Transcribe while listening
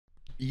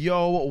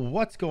Yo,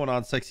 what's going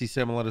on, Sexy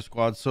Simulator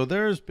Squad? So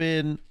there's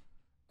been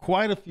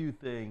quite a few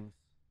things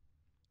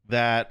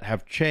that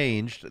have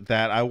changed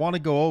that I want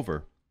to go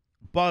over.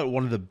 But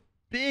one of the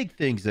big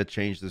things that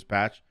changed this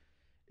patch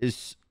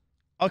is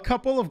a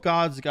couple of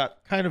gods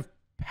got kind of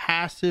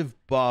passive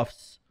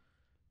buffs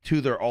to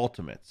their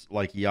ultimates.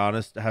 Like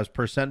Giannis has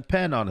percent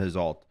pen on his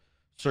ult.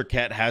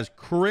 SERQET has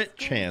crit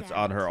chance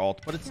on her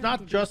ult, but it's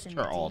not just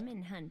her ult,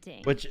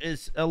 which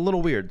is a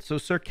little weird. So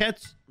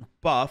SERQET's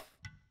buff,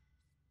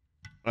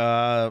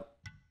 how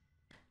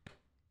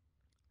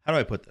do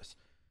I put this,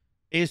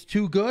 is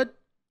too good.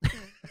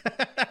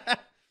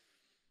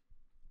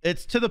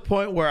 It's to the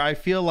point where I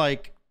feel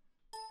like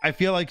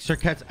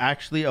SERQET's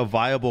actually a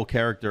viable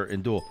character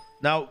in Duel.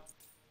 Now,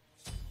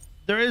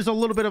 there is a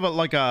little bit of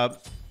a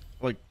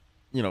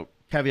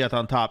caveat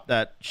on top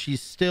that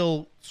she's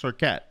still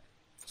SERQET.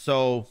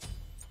 So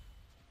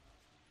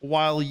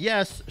while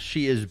yes,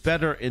 she is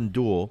better in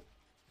Duel,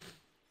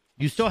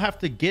 you still have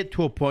to get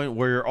to a point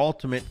where your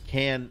ultimate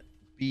can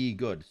be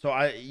good. So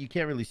you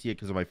can't really see it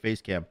because of my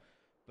face cam,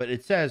 but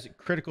it says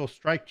critical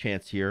strike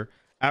chance here.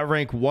 At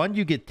rank 1,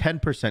 you get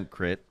 10%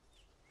 crit.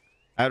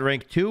 At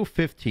rank 2,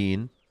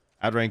 15.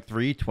 At rank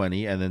 3,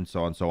 20, and then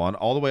so on and so on,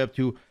 all the way up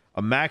to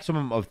a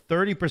maximum of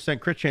 30%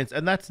 crit chance.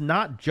 And that's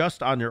not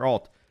just on your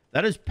ult.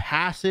 That is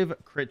passive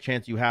crit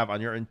chance you have on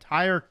your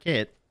entire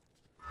kit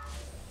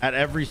at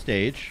every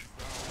stage.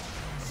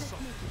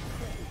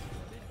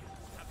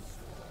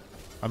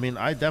 I mean,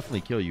 I definitely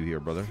kill you here,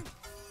 brother.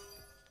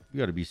 You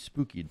gotta be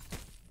spookied.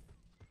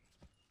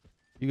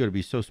 You gotta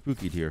be so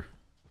spookied here.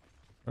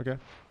 Okay.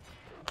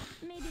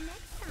 Maybe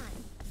next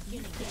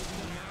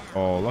time.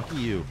 Oh, lucky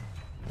you.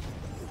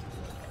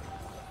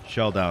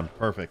 Shell down.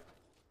 Perfect.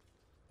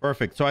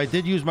 Perfect. So I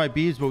did use my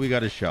beads, but we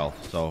got his shell.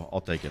 So I'll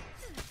take it.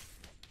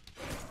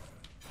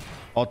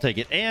 I'll take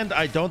it. And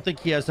I don't think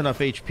he has enough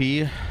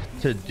HP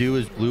to do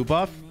his blue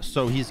buff.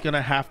 So he's going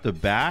to have to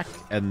back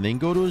and then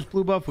go to his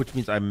blue buff, which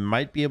means I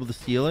might be able to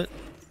steal it.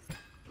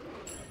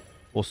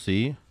 We'll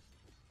see.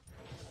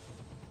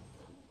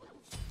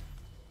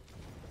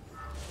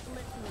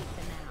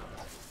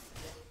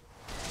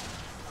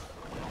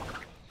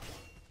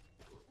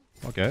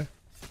 Okay.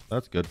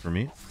 That's good for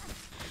me.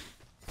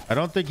 I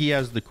don't think he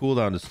has the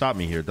cooldown to stop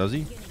me here, does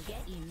he?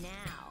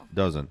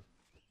 Doesn't.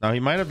 Now, he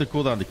might have the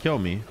cooldown to kill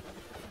me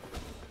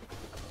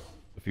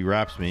if he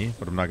wraps me,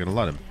 but I'm not going to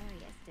let him.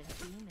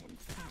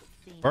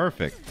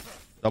 Perfect.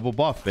 Double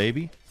buff,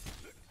 baby.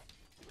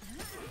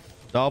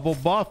 Double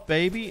buff,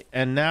 baby.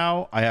 And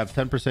now I have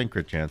 10%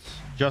 crit chance.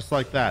 Just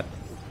like that.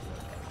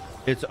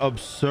 It's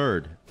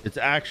absurd. It's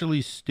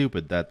actually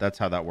stupid that that's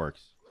how that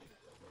works.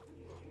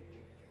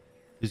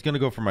 He's going to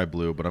go for my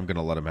blue, but I'm going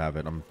to let him have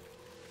it. I'm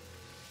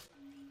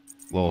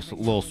a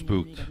little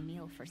spooked.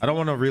 I don't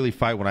want to really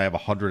fight when I have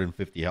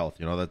 150 health.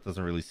 You know, that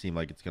doesn't really seem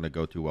like it's going to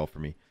go too well for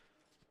me.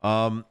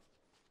 But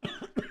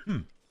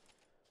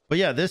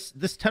yeah, this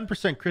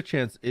 10% crit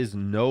chance is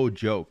no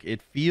joke.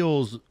 It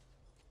feels,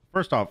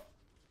 first off,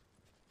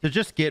 to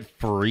just get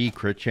free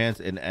crit chance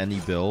in any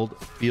build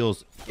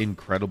feels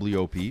incredibly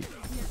OP.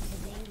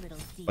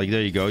 Like,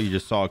 there you go. You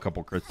just saw a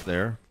couple crits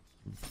there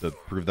to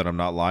prove that I'm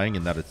not lying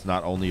and that it's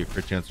not only a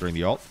crit chance during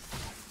the ult.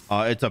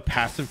 It's a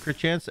passive crit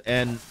chance.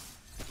 And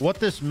what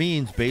this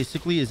means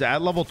basically is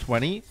at level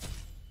 20,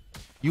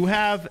 you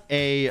have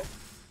a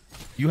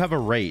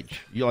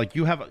rage.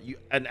 You have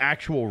an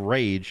actual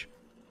rage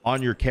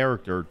on your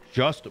character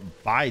just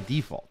by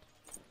default.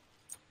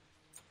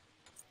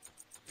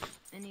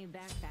 A new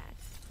backpack.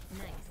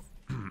 Nice.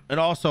 And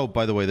also,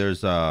 by the way,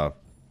 there's the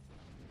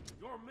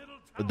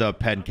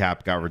pen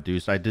cap got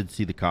reduced. I did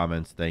see the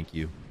comments. Thank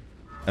you.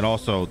 And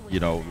also, you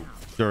know,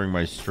 during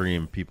my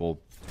stream,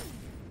 people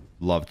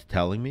loved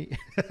telling me.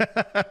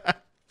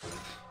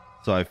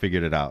 So I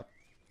figured it out.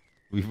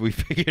 We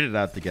figured it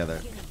out together.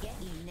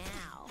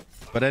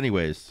 But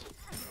anyways,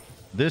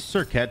 this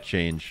SERQET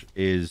change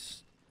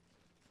is,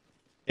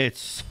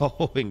 it's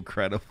so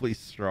incredibly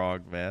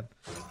strong, man.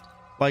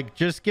 Like,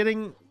 just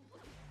getting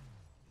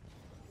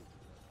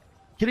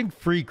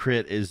free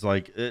crit is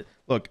like,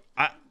 look,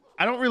 I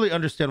don't really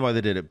understand why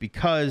they did it,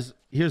 because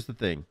here's the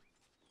thing.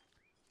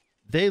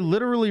 They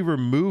literally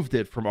removed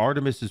it from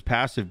Artemis's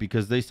passive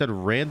because they said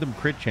random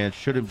crit chance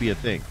shouldn't be a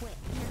thing.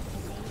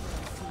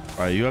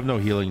 All right, you have no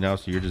healing now,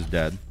 so you're just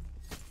dead.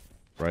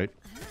 Right?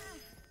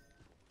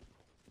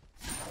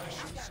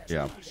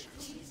 Yeah.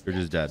 You're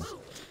just dead.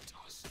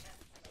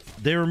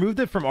 They removed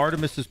it from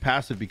Artemis's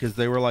passive because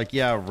they were like,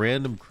 yeah,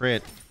 random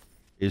crit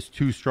is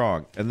too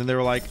strong. And then they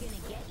were like,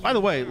 by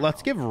the way,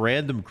 let's give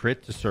random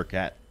crit to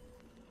SERQET.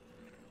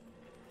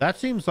 That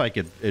seems like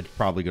it's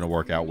probably going to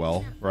work out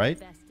well,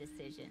 right?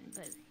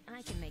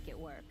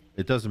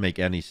 It doesn't make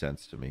any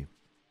sense to me.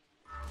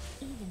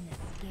 Even the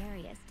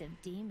scariest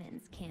of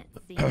demons can't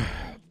see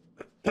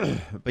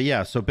it. But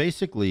yeah, so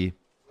basically,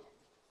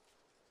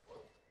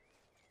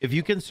 if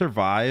you can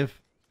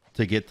survive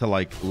to get to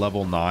like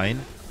level 9,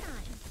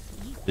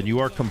 then you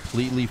are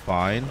completely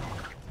fine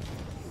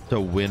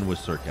to win with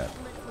SERQET.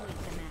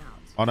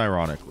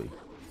 Unironically.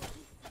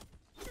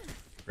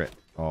 Crit.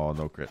 Oh,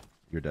 no crit.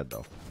 You're dead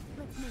though.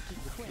 Let's make it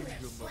quick.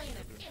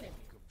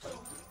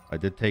 I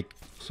did take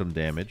some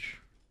damage.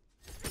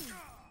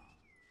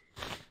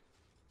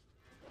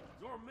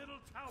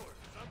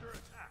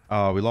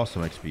 Oh, we lost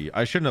some XP.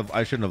 I shouldn't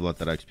have let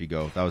that XP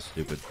go. That was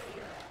stupid.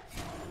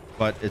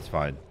 But it's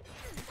fine.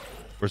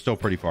 We're still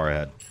pretty far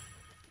ahead.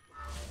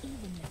 Even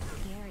the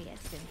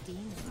scariest of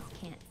demons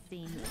can't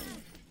see me.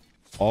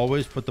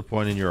 Always put the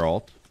point in your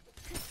ult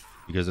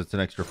because it's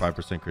an extra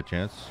 5% crit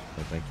chance.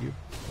 So thank you.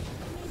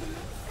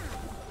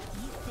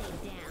 You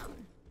stay down.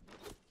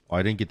 Oh,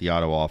 I didn't get the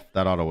auto off.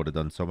 That auto would have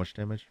done so much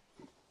damage.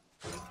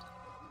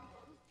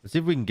 Let's see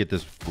if we can get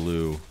this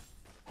blue.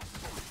 I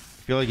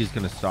feel like he's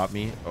gonna stop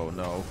me. Oh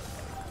no.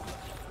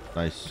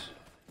 Nice.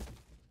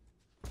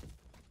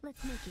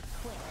 Let's make it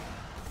quick.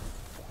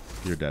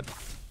 You're dead.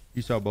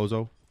 Peace out,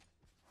 bozo.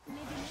 Maybe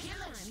next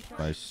time try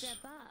to Nice. step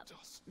up.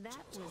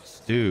 That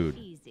was Dude.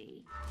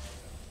 easy.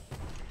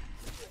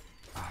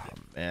 Oh,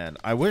 man,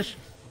 I wish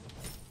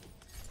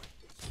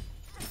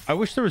there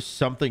was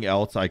something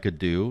else I could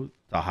do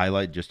to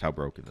highlight just how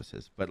broken this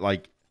is. But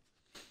like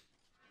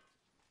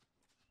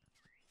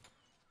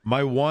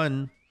my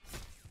one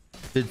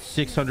did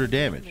 600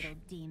 damage. Little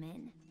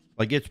demon.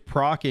 Like it's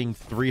proccing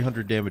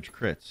 300 damage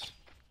crits.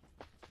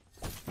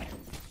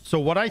 So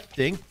what I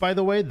think, by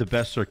the way, the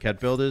best SERQET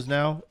build is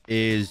now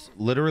is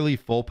literally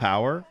full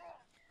power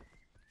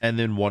and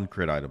then one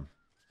crit item.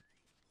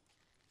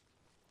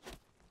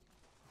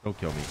 Don't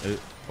kill me.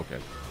 Okay.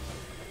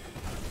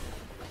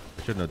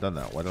 I shouldn't have done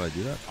that. Why did I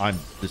do that? I'm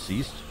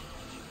deceased.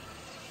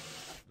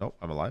 Nope,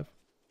 I'm alive.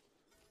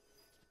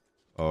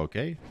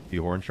 Okay. The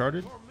horn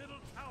sharded. Oh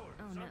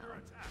no.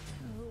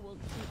 Who will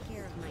take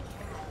care of my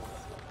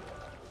cats?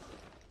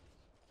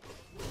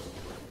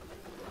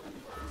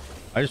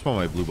 I just want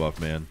my blue buff,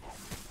 man.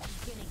 I'm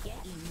gonna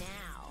get you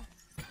now.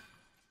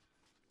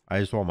 I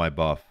just want my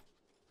buff.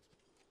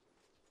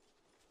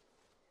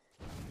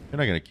 You're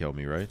not gonna kill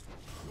me, right?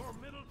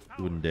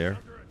 You wouldn't dare.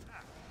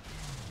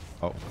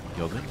 Oh,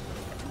 killed me.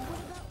 What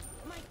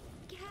about my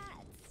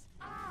cats?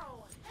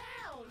 Oh,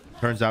 hell no.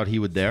 Turns out he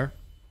would dare.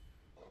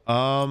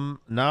 No,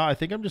 I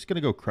think I'm just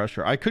gonna go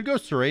Crusher. I could go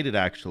Serrated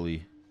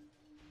actually.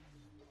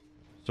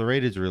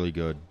 Serrated's really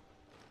good.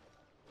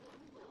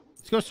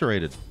 Let's go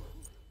Serrated.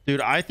 Dude,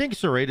 I think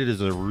Serrated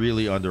is a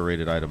really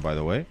underrated item, by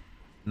the way.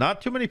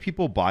 Not too many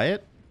people buy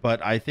it,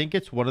 but I think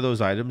it's one of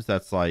those items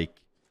that's like,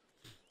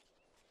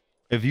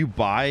 if you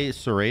buy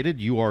Serrated,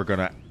 you are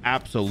gonna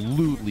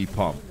absolutely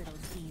pump. Little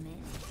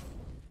demon.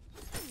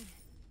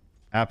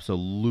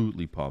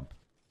 Absolutely pump.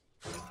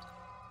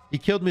 He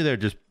killed me there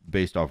just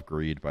based off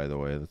greed, by the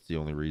way. That's the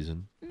only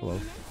reason. Hello.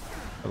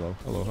 Hello,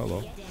 hello,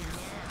 hello. Get down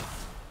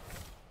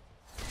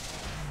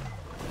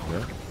now.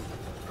 There.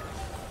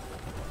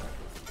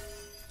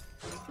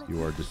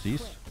 You are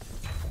deceased.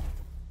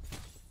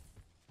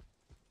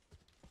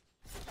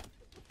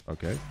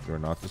 Okay, you are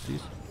not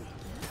deceased.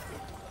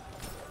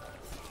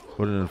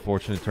 What an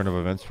unfortunate turn of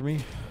events for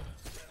me.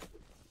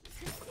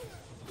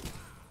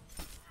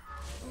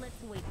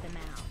 Let's wait them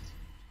out.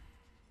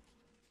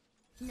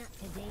 Not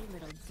today,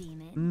 little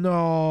demon.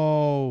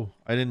 No,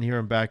 I didn't hear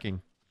him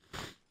backing.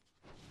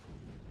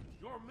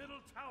 Your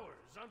middle tower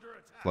is under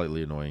attack.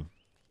 Slightly annoying.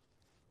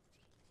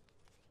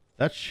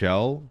 That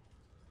shell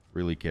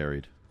really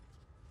carried.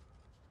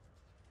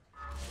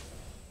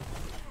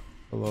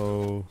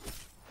 Hello.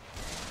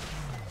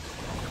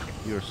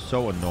 You're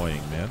so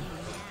annoying, man.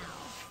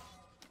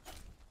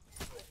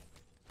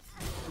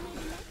 Maybe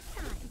next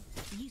time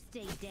you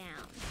stay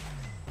down.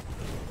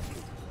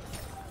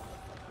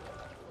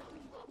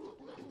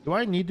 Do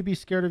I need to be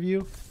scared of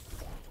you?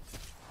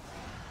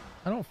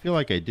 I don't feel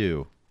like I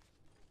do.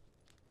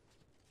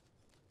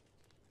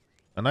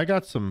 And I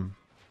got some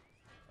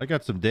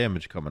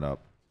damage coming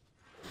up.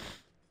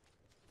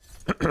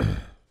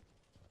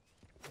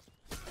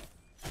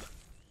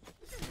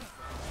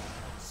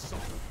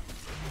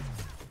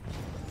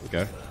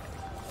 Okay.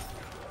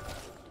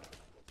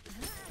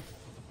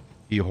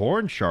 He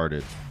horn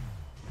sharded.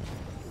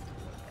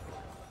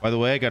 By the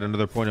way, I got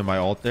another point in my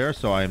ult there,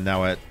 so I am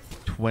now at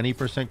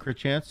 20% crit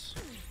chance.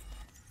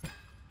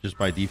 Just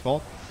by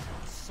default.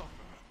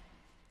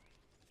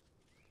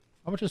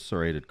 How much does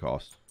Serrated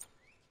cost?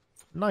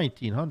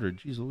 1900.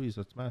 Jeez Louise,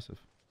 that's massive.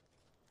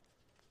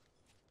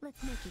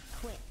 Let's make it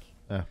quick.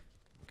 Yeah.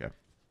 Okay.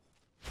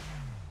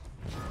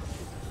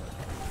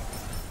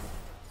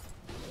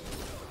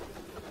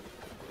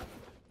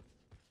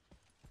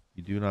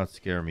 You do not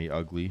scare me,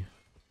 ugly.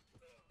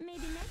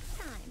 Maybe next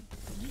time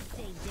you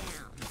stay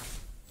down.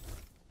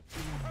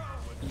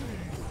 Even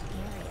the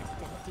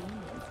scariest of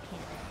demons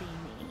can't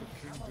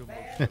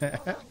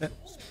see me.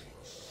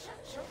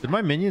 Did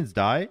my minions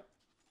die?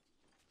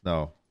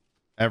 No.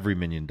 Every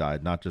minion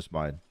died, not just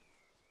mine.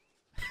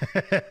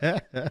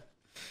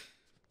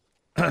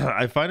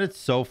 I find it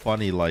so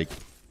funny, like,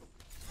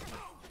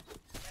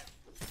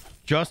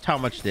 just how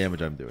much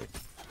damage I'm doing.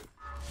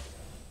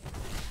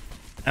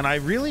 And I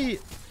really,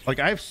 like,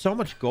 I have so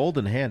much gold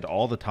in hand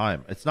all the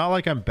time. It's not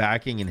like I'm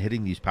backing and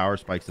hitting these power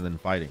spikes and then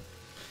fighting.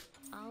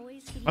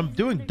 Always I'm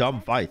doing another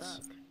dumb fights.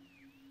 textbook.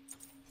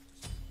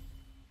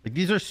 Like,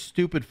 these are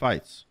stupid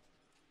fights.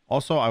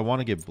 Also, I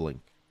want to get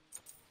Blink.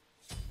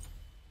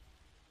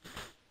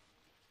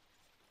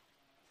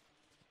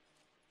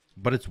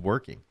 But it's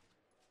working.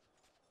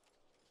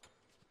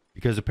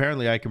 Because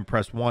apparently I can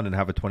press 1 and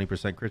have a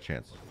 20% crit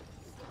chance.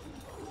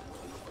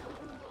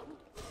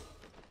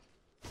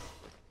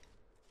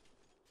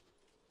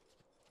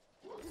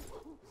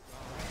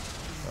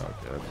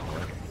 Okay, that's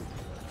fine.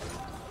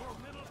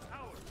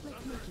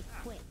 Let's make it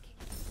quick.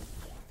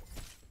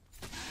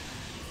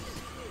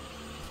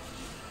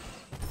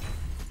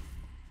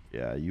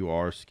 Yeah, you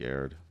are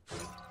scared.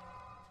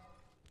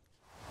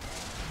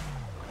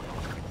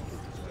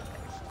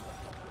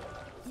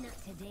 Not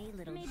today,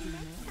 little Maybe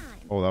next time.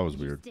 Oh, that was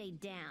You weird. stay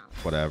down.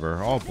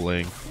 Whatever. I'll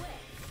blink.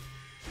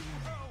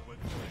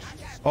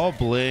 I'll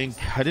blink.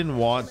 I didn't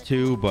want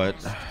to, but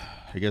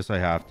I guess I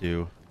have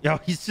to. Yo,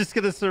 he's just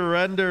gonna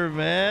surrender,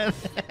 man.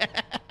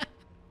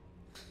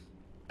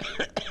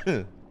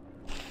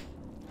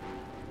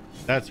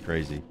 That's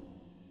crazy.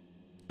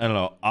 I don't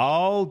know.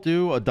 I'll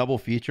do a double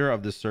feature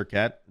of this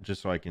SERQET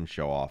just so I can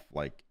show off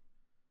like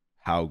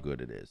how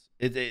good it is.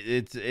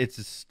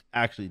 It's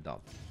actually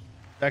dumb.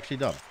 It's actually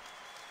dumb.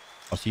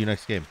 I'll see you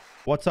next game.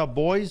 What's up,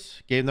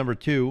 boys? Game number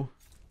 2.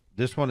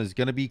 This one is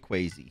gonna be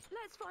crazy.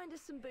 Let's find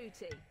us some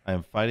booty. I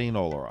am fighting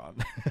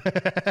Oleron.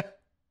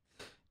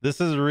 This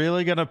is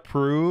really gonna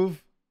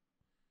prove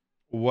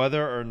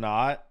whether or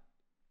not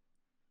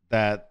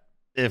that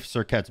if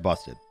SERQET's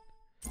busted.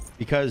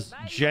 Because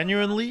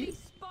genuinely,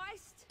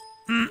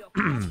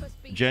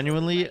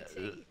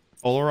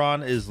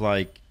 Oleron is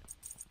like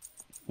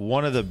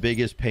one of the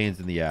biggest pains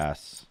in the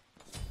ass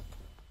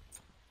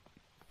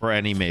for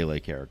any melee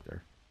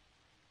character.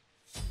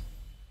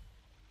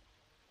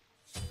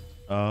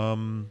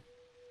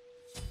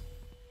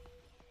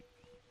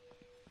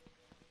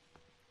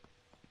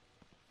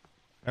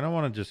 I don't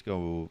want to just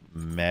go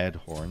mad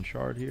horn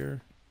shard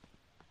here.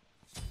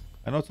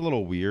 I know it's a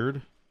little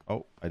weird.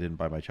 Oh, I didn't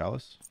buy my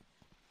chalice.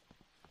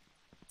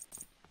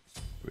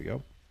 Here we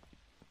go.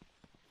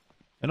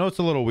 I know it's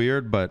a little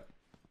weird, but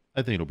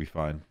I think it'll be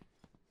fine.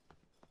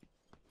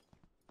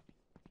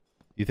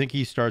 You think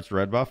he starts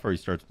red buff or he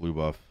starts blue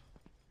buff?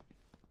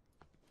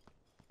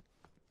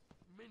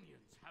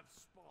 Minions have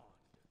spawned.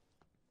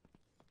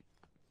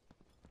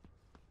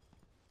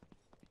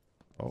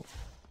 Oh,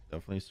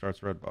 definitely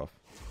starts red buff.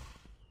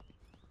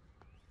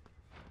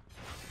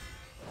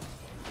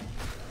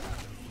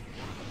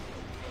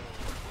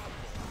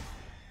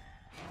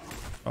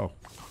 Oh.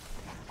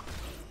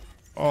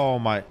 Oh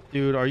my,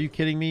 dude, are you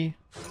kidding me?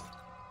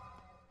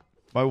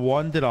 My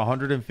one did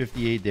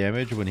 158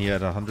 damage when he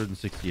had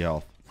 160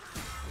 health.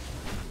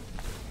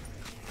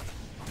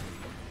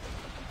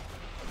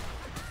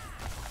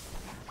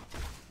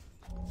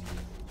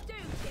 Do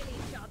kill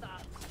each other.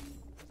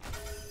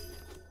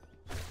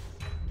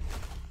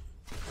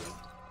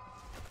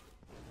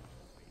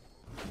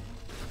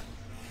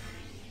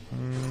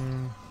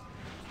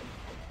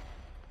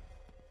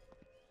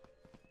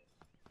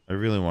 I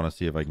really want to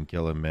see if I can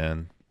kill him,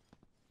 man.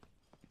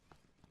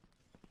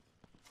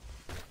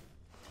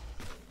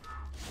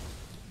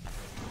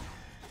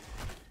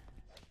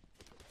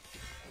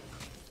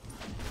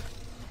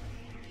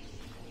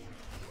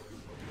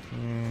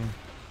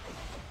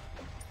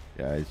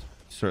 Yeah, he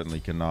certainly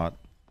cannot.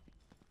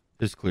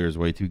 This clear is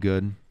way too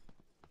good.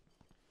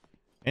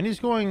 And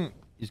he's going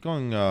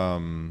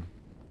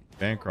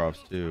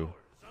Bancrofts too.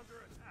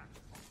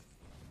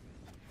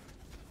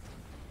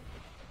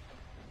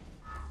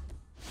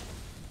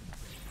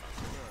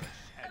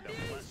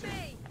 Abuse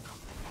me.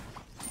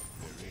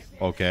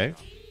 Okay.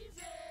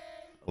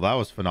 Well, that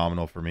was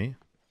phenomenal for me.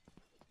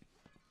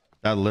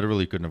 That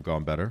literally couldn't have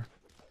gone better.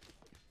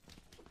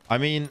 I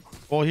mean,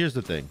 well, here's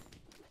the thing.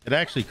 It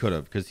actually could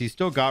have, because he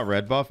still got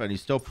red buff and he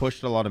still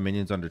pushed a lot of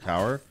minions under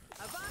tower.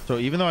 So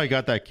even though I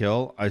got that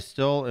kill, I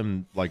still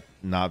am like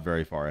not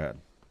very far ahead.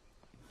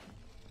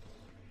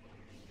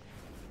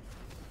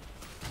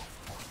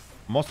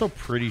 I'm also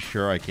pretty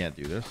sure I can't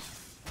do this.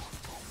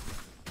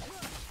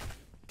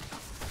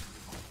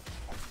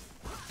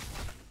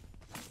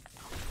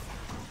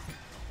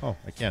 Oh,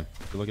 I can.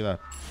 Would you look at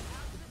that?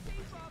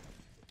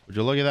 Would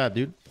you look at that,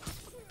 dude?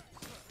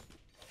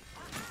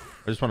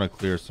 I just want to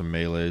clear some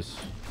melees.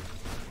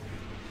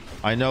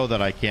 I know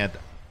that I can't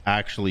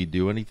actually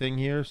do anything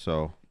here,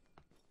 so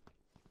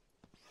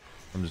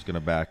I'm just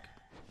gonna back.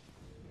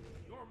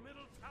 Your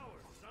middle tower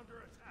is under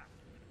attack.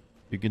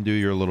 You can do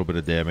your little bit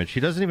of damage. He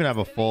doesn't even have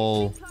a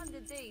full.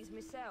 Plundered these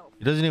myself.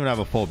 He doesn't even have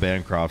a full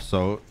Bancroft.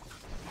 So,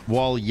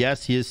 while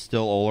yes, he is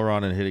still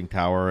Oleron and hitting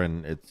tower,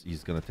 and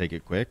he's gonna take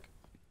it quick.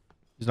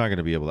 He's not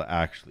gonna be able to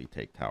actually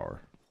take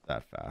tower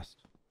that fast.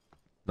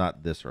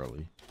 Not this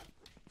early.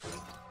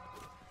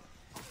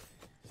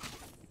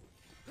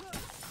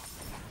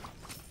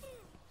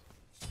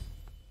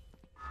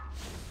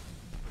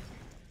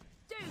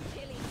 Do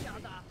kill each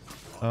other.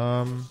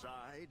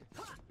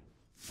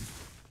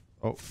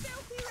 Oh,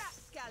 Filthy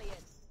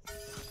rapscallion.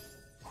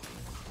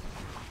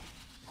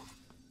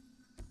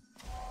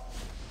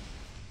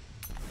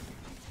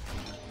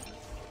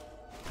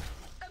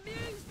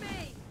 Amuse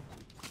me.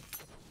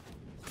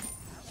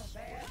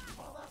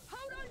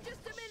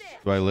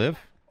 Do I live?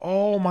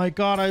 Oh my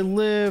god, I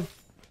live.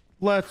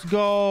 Let's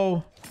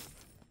go.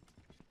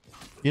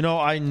 You know,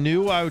 I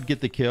knew I would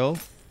get the kill,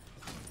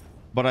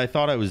 but I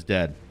thought I was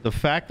dead. The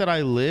fact that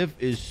I live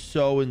is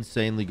so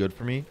insanely good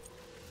for me.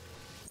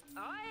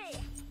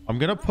 I'm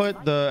gonna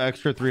put the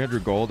extra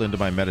 300 gold into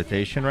my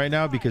meditation right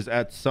now, because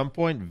at some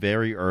point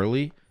very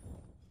early,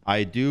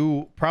 I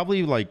do,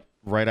 probably like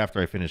right after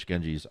I finish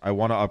Genji's, I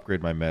want to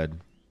upgrade my med.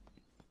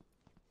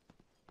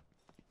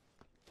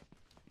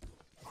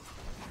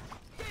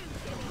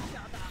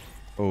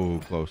 Oh,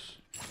 close.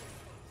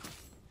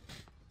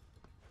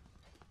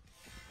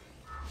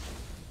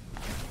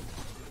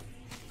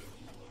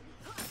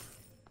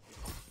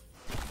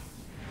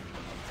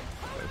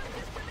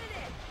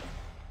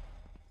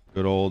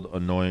 Good old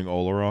annoying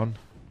Oleron.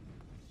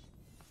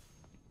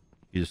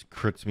 He just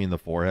crits me in the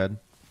forehead.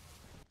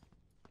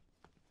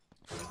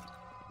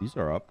 These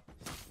are up.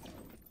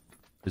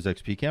 Is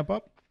XP camp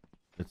up?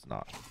 It's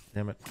not.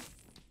 Damn it.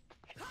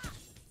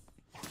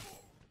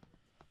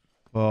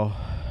 Well,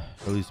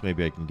 at least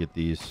maybe I can get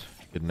these.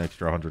 Get an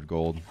extra 100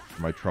 gold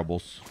for my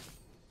troubles.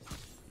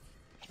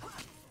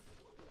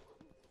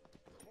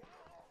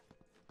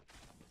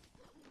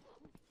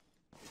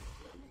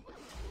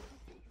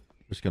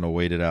 Just gonna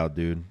wait it out,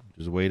 dude.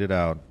 Just wait it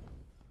out.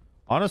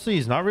 Honestly,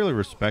 he's not really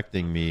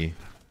respecting me,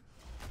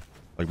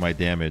 like my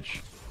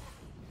damage.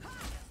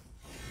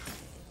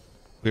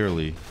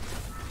 Clearly.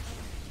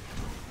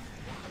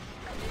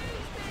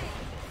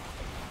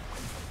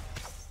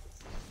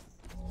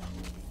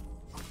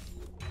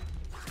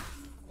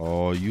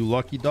 Oh, you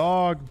lucky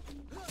dog.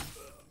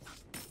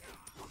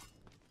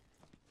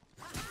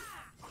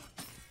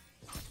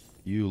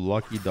 You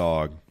lucky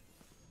dog.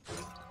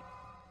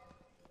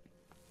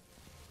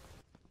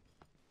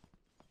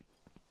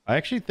 I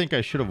actually think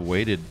I should have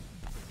waited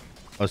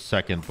a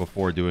second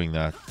before doing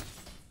that.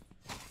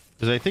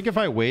 Because I think if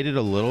I waited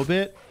a little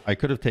bit, I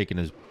could have taken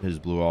his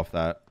blue off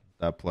that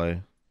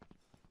play.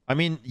 I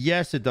mean,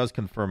 yes, it does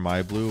confirm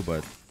my blue,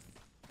 but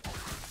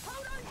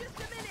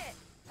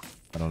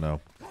I don't know.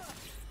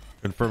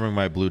 Confirming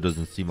my blue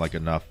doesn't seem like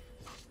enough.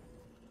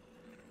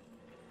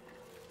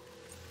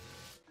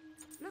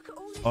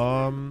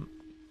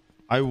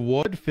 I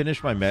would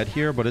finish my med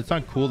here, but it's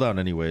on cooldown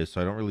anyway,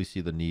 so I don't really see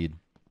the need.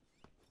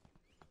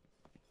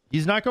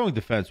 He's not going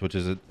defense, which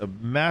is a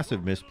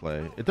massive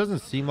misplay. It doesn't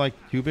seem like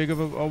too big of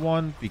a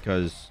one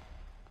because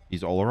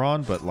he's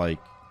Oleron, but like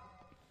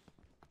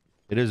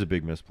it is a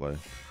big misplay.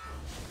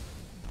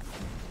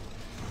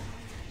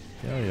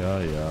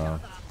 Yeah.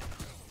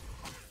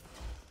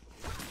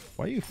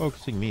 Why are you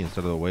focusing me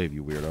instead of the wave,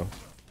 you weirdo?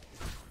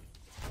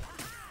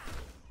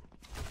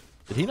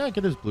 Did he not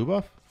get his blue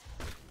buff?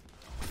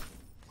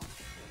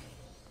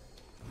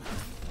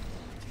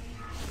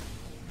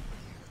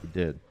 He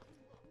did.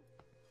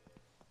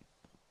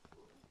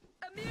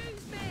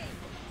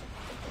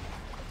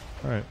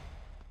 Alright.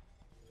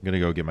 I'm gonna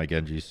go get my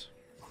Genjis.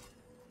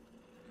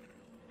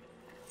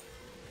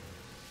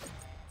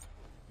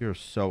 You're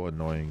so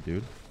annoying,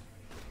 dude.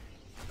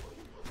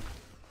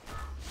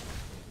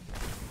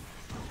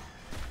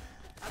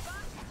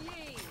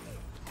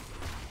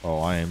 Oh,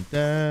 I am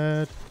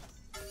dead.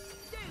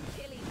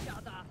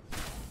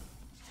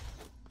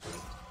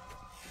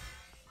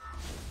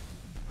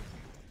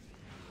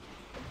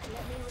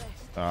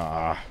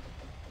 Ah.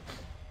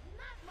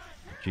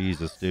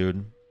 Jesus,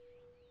 dude.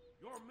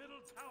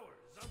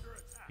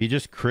 He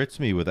just crits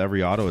me with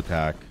every auto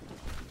attack.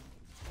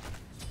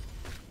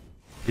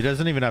 He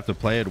doesn't even have to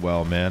play it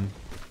well, man.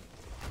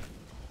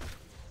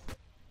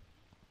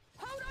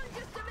 Hold on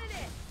just a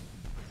minute.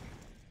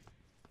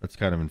 That's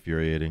kind of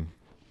infuriating.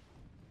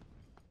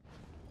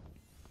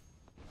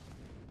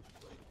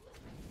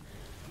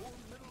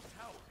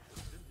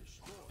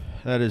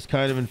 That is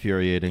kind of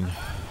infuriating.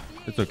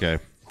 It's okay.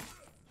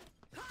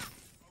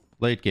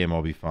 Late game,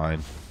 I'll be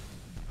fine.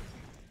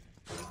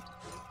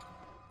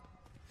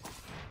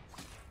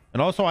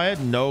 And also, I had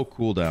no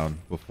cooldown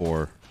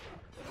before.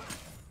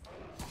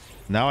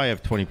 Now I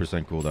have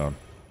 20% cooldown.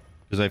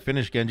 Because I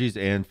finished Genji's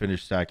and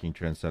finished stacking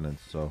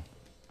Transcendence, so.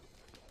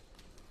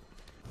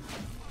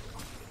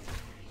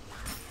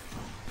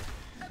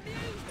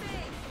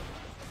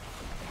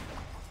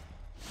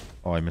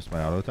 Oh, I missed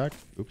my auto attack?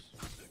 Oops.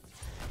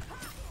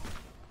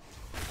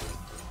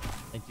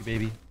 Thank you,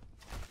 baby.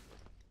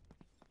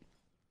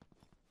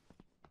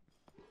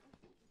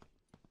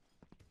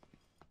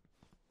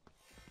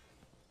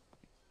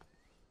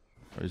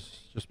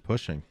 He's just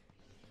pushing.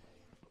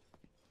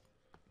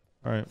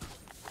 All right.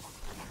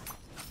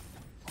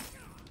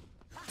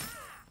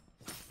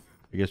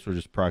 I guess we're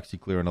just proxy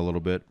clearing a little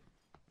bit.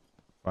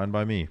 Fine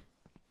by me.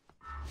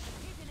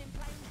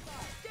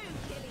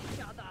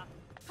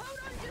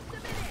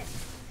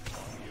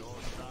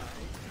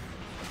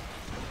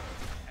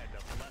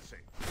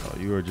 Oh,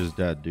 you are just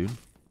dead, dude.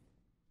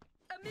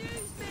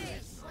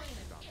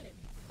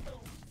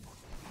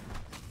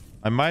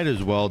 I might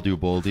as well do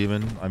Bull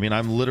Demon. I mean,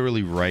 I'm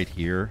literally right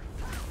here.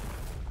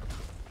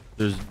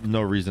 There's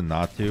no reason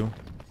not to.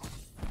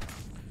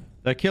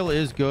 That kill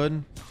is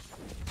good.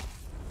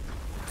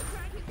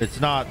 It's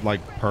not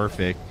like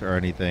perfect or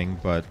anything,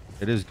 but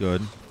it is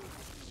good.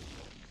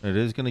 It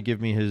is going to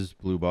give me his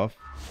blue buff.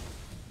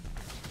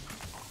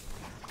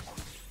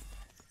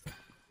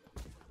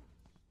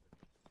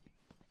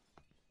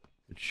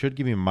 It should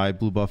give me my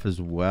blue buff as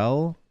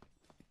well.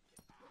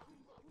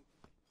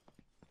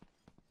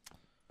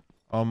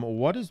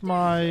 What is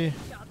my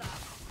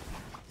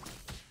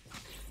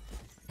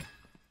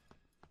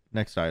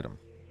next item?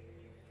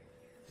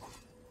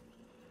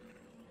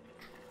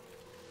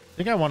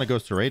 I think I want to go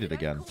serrated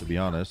again, to be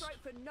honest.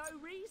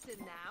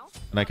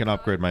 And I can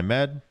upgrade my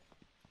med.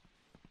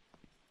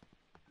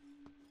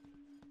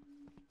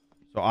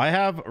 So I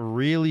have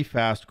really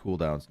fast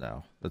cooldowns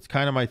now. That's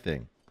kind of my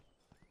thing.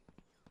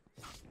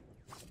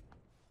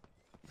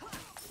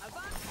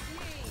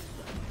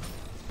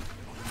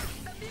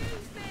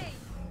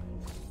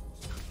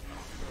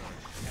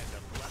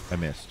 I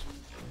missed.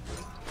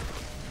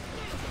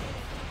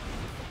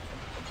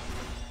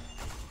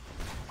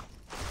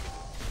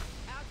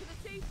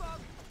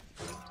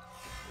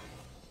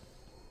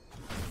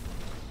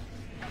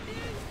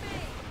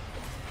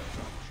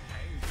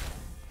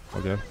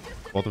 Okay.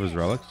 Both of his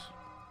relics.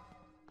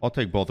 I'll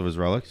take both of his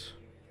relics.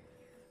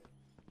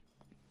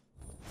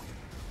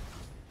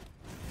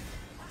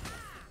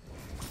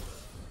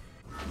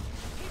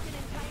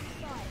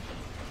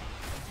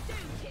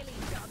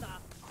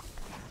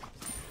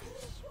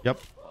 Yep.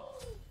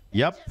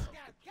 Yep.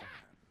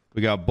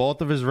 We got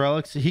both of his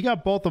relics. He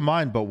got both of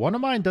mine, but one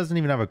of mine doesn't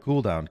even have a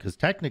cooldown because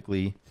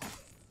technically,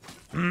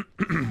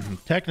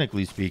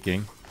 technically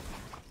speaking,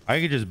 I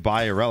could just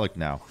buy a relic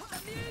now.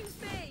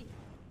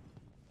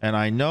 And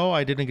I know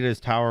I didn't get his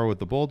tower with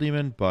the bull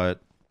demon,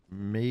 but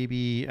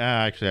maybe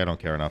actually I don't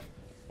care enough.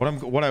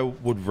 What I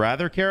would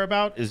rather care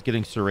about is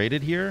getting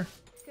serrated here,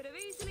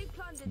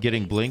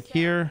 getting blink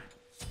here,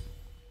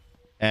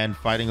 and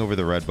fighting over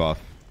the red buff.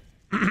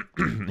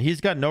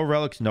 He's got no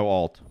relics, no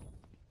alt,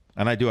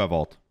 and I do have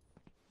alt,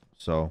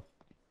 so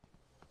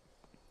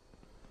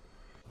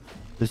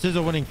this is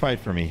a winning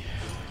fight for me.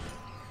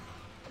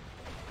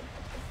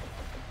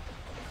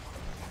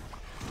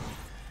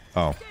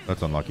 Oh,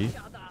 that's unlucky.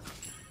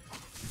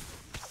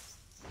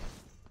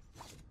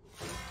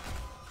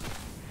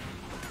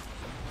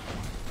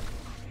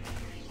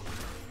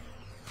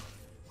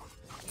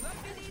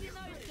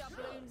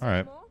 All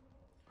right.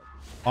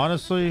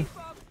 Honestly,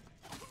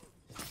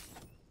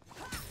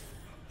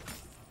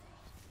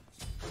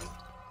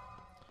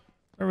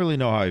 I don't really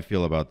know how I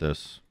feel about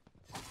this.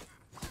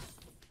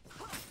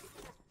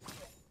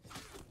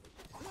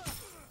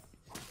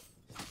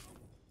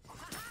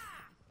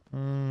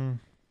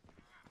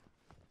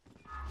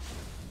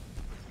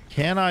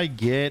 Can I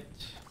get...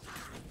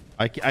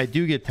 I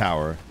do get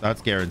tower.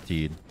 That's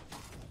guaranteed.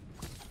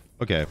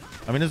 Okay.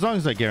 I mean, as long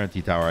as I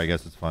guarantee tower, I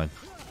guess it's fine.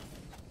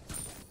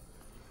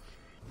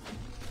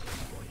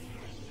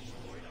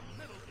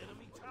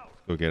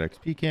 Go get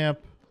XP camp.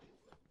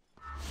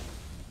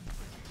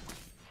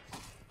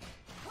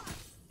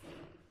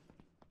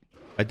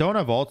 I don't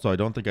have ult, so I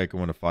don't think I can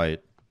win a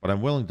fight, but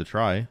I'm willing to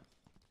try.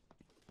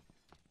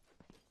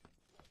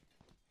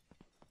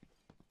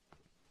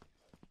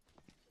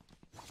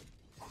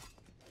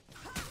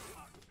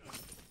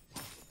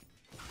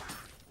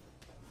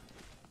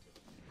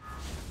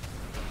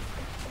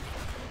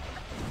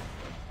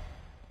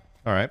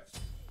 All right.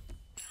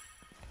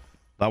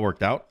 That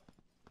worked out.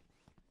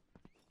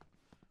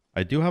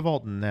 I do have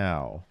ult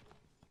now.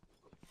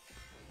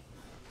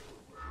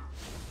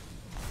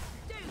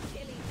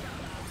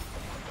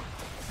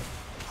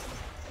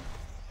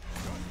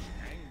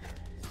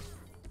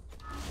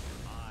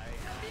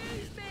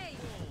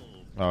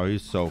 Oh,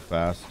 he's so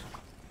fast.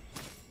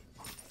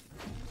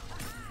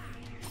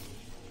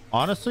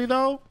 Honestly,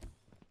 though,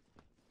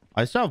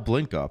 I still have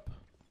blink up.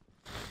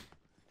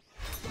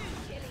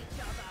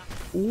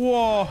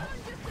 Whoa.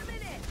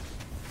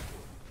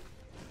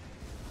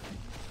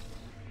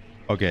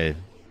 Okay.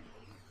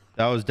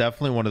 That was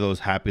definitely one of those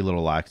happy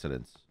little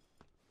accidents.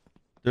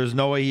 There's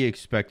no way he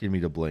expected me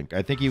to blink.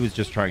 I think he was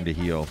just trying to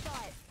heal.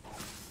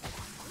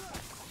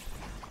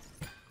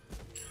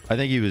 I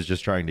think he was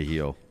just trying to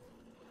heal.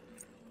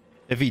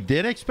 If he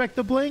did expect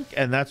the blink,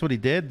 and that's what he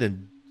did,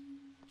 then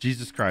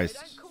Jesus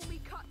Christ.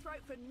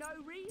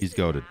 He's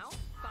goated.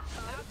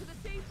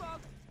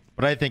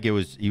 But I think he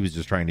was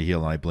just trying to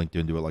heal, and I blinked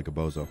into it like a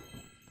bozo.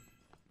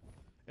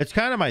 It's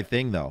kind of my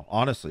thing, though,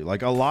 honestly.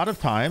 Like, a lot of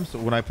times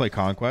when I play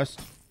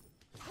Conquest,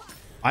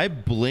 I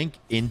blink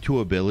into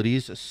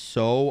abilities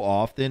so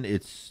often,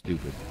 it's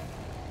stupid.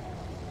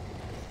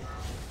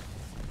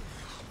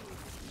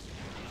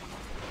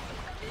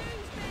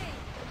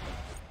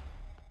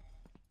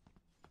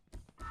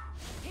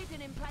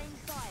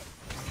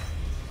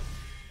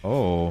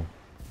 Oh.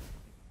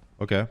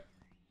 Okay.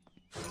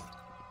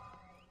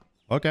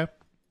 Okay.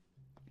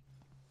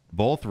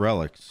 Both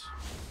relics.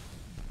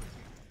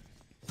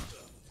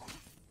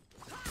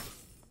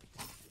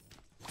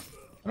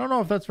 I don't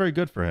know if that's very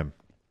good for him,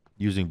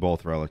 using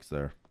both relics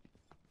there.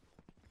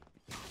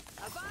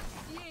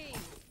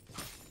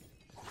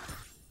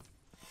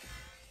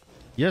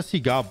 Yes, he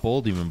got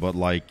Bull Demon, but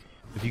like,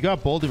 If you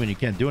got Bull Demon, you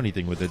can't do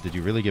anything with it. Did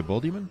you really get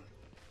Bull Demon?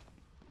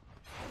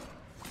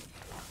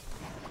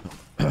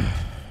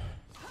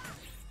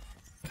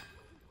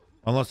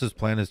 Unless his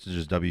plan is to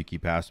just W key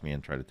past me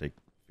and try to take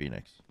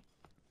Phoenix.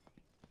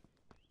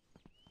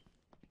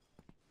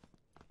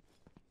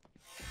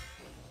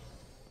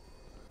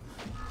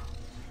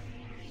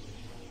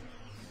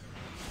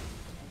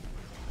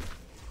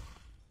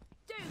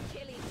 Do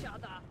kill each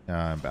other.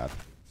 I'm bad.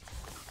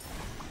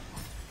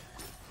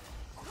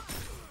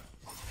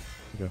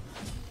 Okay.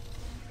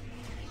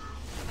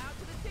 Out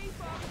to the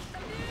teapot.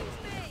 Amuse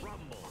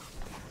me.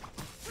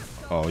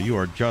 Oh, you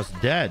are just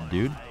dead,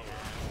 dude.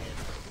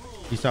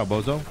 Peace out,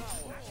 Bozo.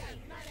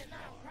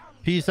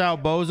 Peace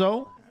out,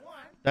 Bozo.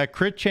 That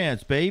crit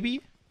chance,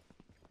 baby.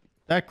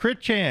 That crit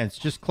chance.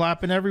 Just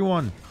clapping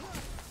everyone.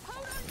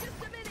 Hold on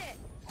just a minute.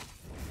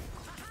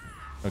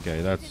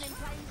 Okay, that's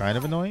kind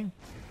of annoying.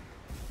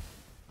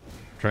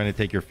 Trying to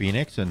take your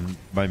Phoenix and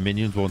my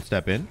minions won't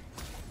step in.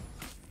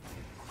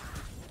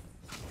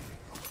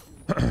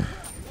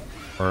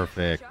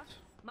 Perfect.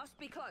 Must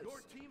be close.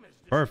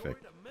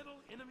 Perfect.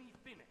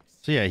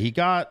 So yeah, he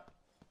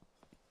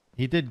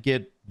did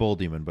get Bull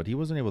Demon, but he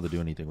wasn't able to do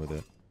anything with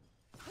it.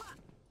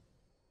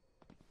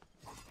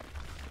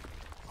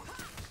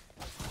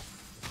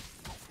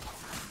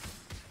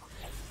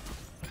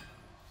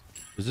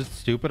 Is it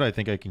stupid? I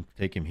think I can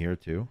take him here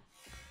too.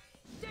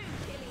 Do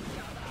kill each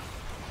other.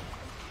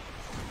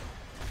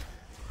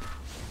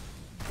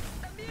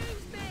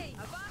 Amuse me.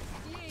 Avast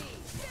ye.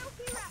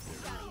 Filthy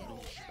rapscallion.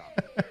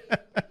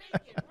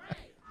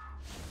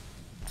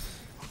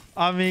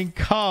 I mean,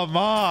 come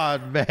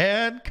on,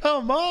 man.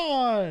 Come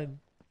on.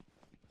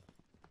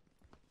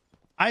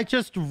 I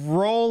just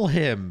roll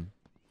him.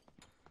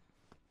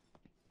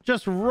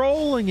 Just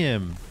rolling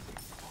him.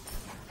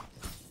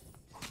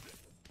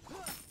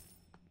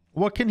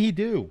 What can he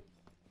do?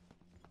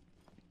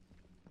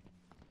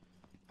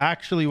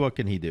 Actually, what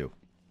can he do?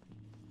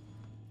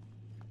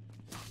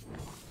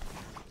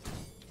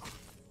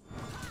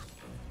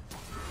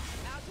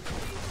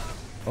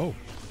 Oh,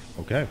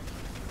 okay.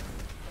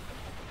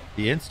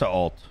 The insta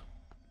ult.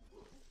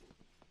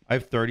 I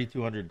have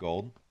 3,200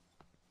 gold.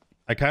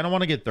 I kind of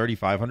want to get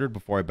 3,500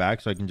 before I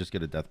back so I can just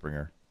get a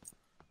Deathbringer.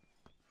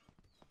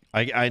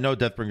 I know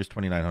Deathbringer's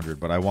 2,900,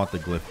 but I want the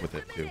glyph with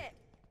it too.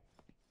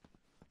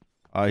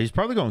 He's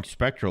probably going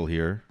Spectral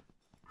here.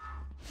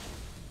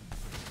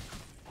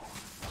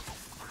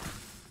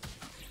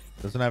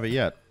 Doesn't have it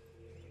yet.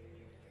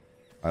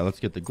 All right, let's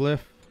get the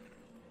glyph.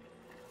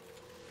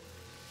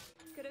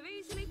 Could have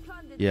easily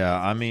plundered Yeah,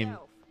 these I mean,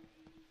 himself.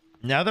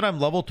 now that I'm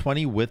level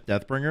 20 with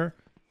Deathbringer,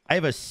 I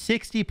have a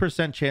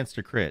 60% chance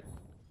to crit.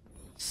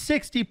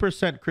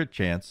 60% crit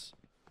chance.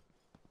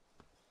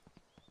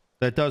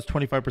 That does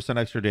 25%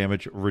 extra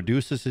damage,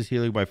 reduces his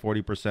healing by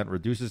 40%,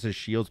 reduces his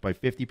shields by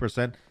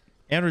 50%,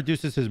 and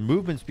reduces his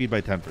movement speed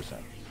by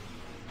 10%.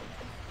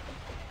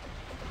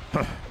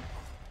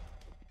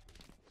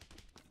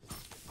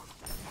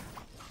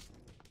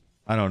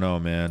 I don't know,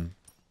 man.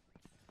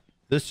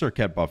 This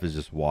SERQET buff is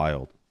just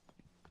wild.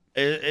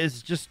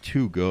 It's just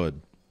too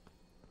good.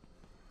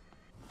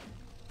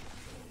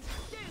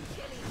 Do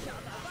kill each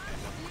other.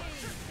 Avast ye,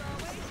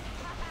 sorry.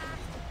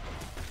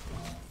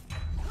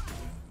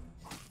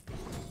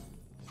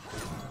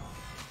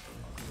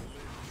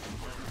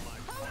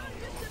 Hold on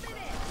just a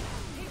minute.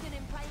 Hidden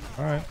in plain sight.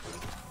 All right.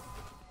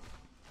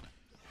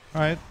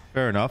 All right.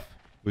 Fair enough.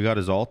 We got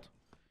his ult.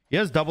 He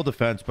has double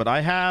defense, but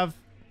I have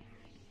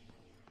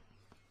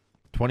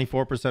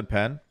 24%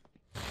 pen.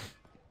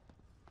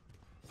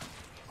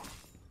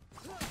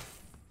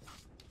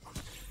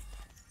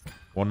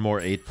 One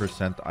more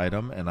 8%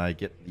 item, and I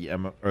get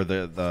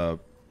the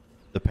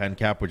the pen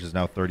cap, which is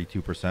now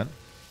 32%,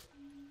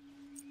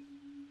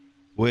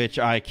 which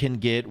I can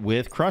get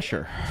with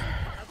Crusher.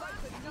 A vote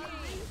for no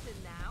reason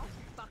now,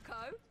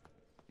 bucko.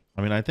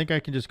 I mean, I think I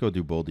can just go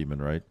do Bull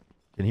Demon, right?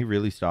 Can he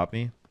really stop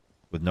me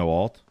with no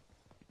ult?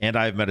 And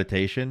I have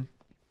meditation.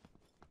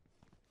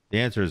 The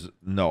answer is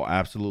no,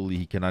 absolutely.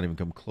 He cannot even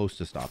come close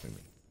to stopping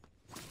me.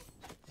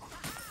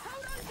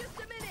 Hold on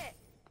just a minute.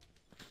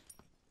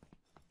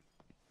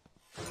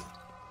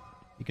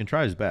 He can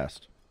try his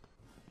best.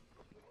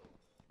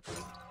 Out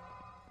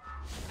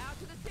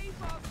to the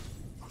teapot.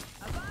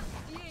 Avast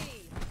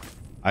ye.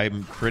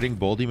 I'm critting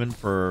Bull Demon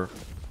for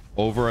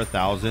over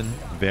 1,000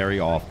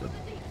 very often.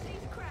 Deep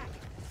seas crack.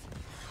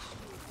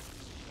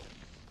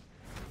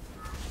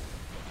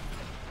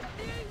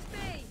 Amuse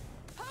me.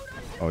 Hold on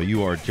just Oh,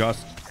 you are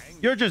just...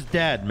 You're just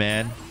dead,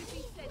 man.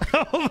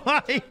 Oh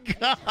my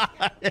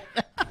god.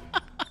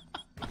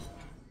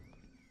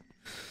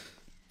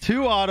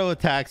 2 auto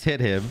attacks hit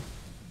him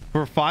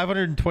for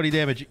 520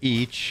 damage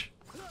each.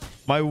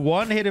 My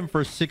one hit him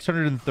for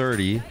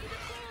 630.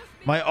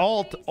 My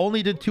ult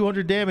only did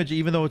 200 damage,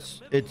 even though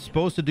it's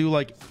supposed to do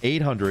like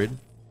 800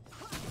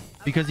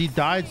 because he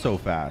died so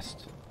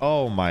fast.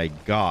 Oh my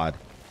god.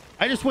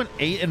 I just went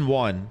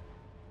 8-1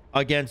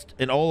 against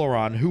an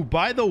Oleron, who,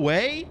 by the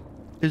way,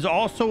 is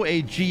also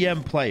a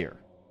GM player.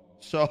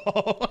 So,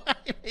 I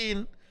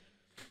mean,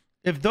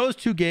 if those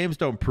two games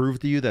don't prove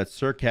to you that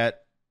SERQET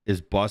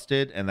is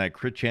busted and that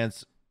crit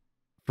chance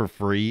for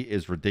free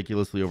is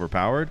ridiculously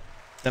overpowered,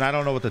 then I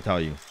don't know what to tell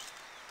you.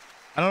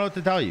 I don't know what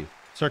to tell you.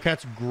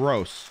 SERQET's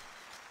gross.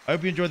 I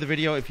hope you enjoyed the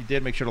video. If you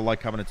did, make sure to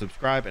like, comment, and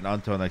subscribe. And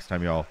until next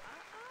time, y'all,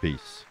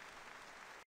 peace.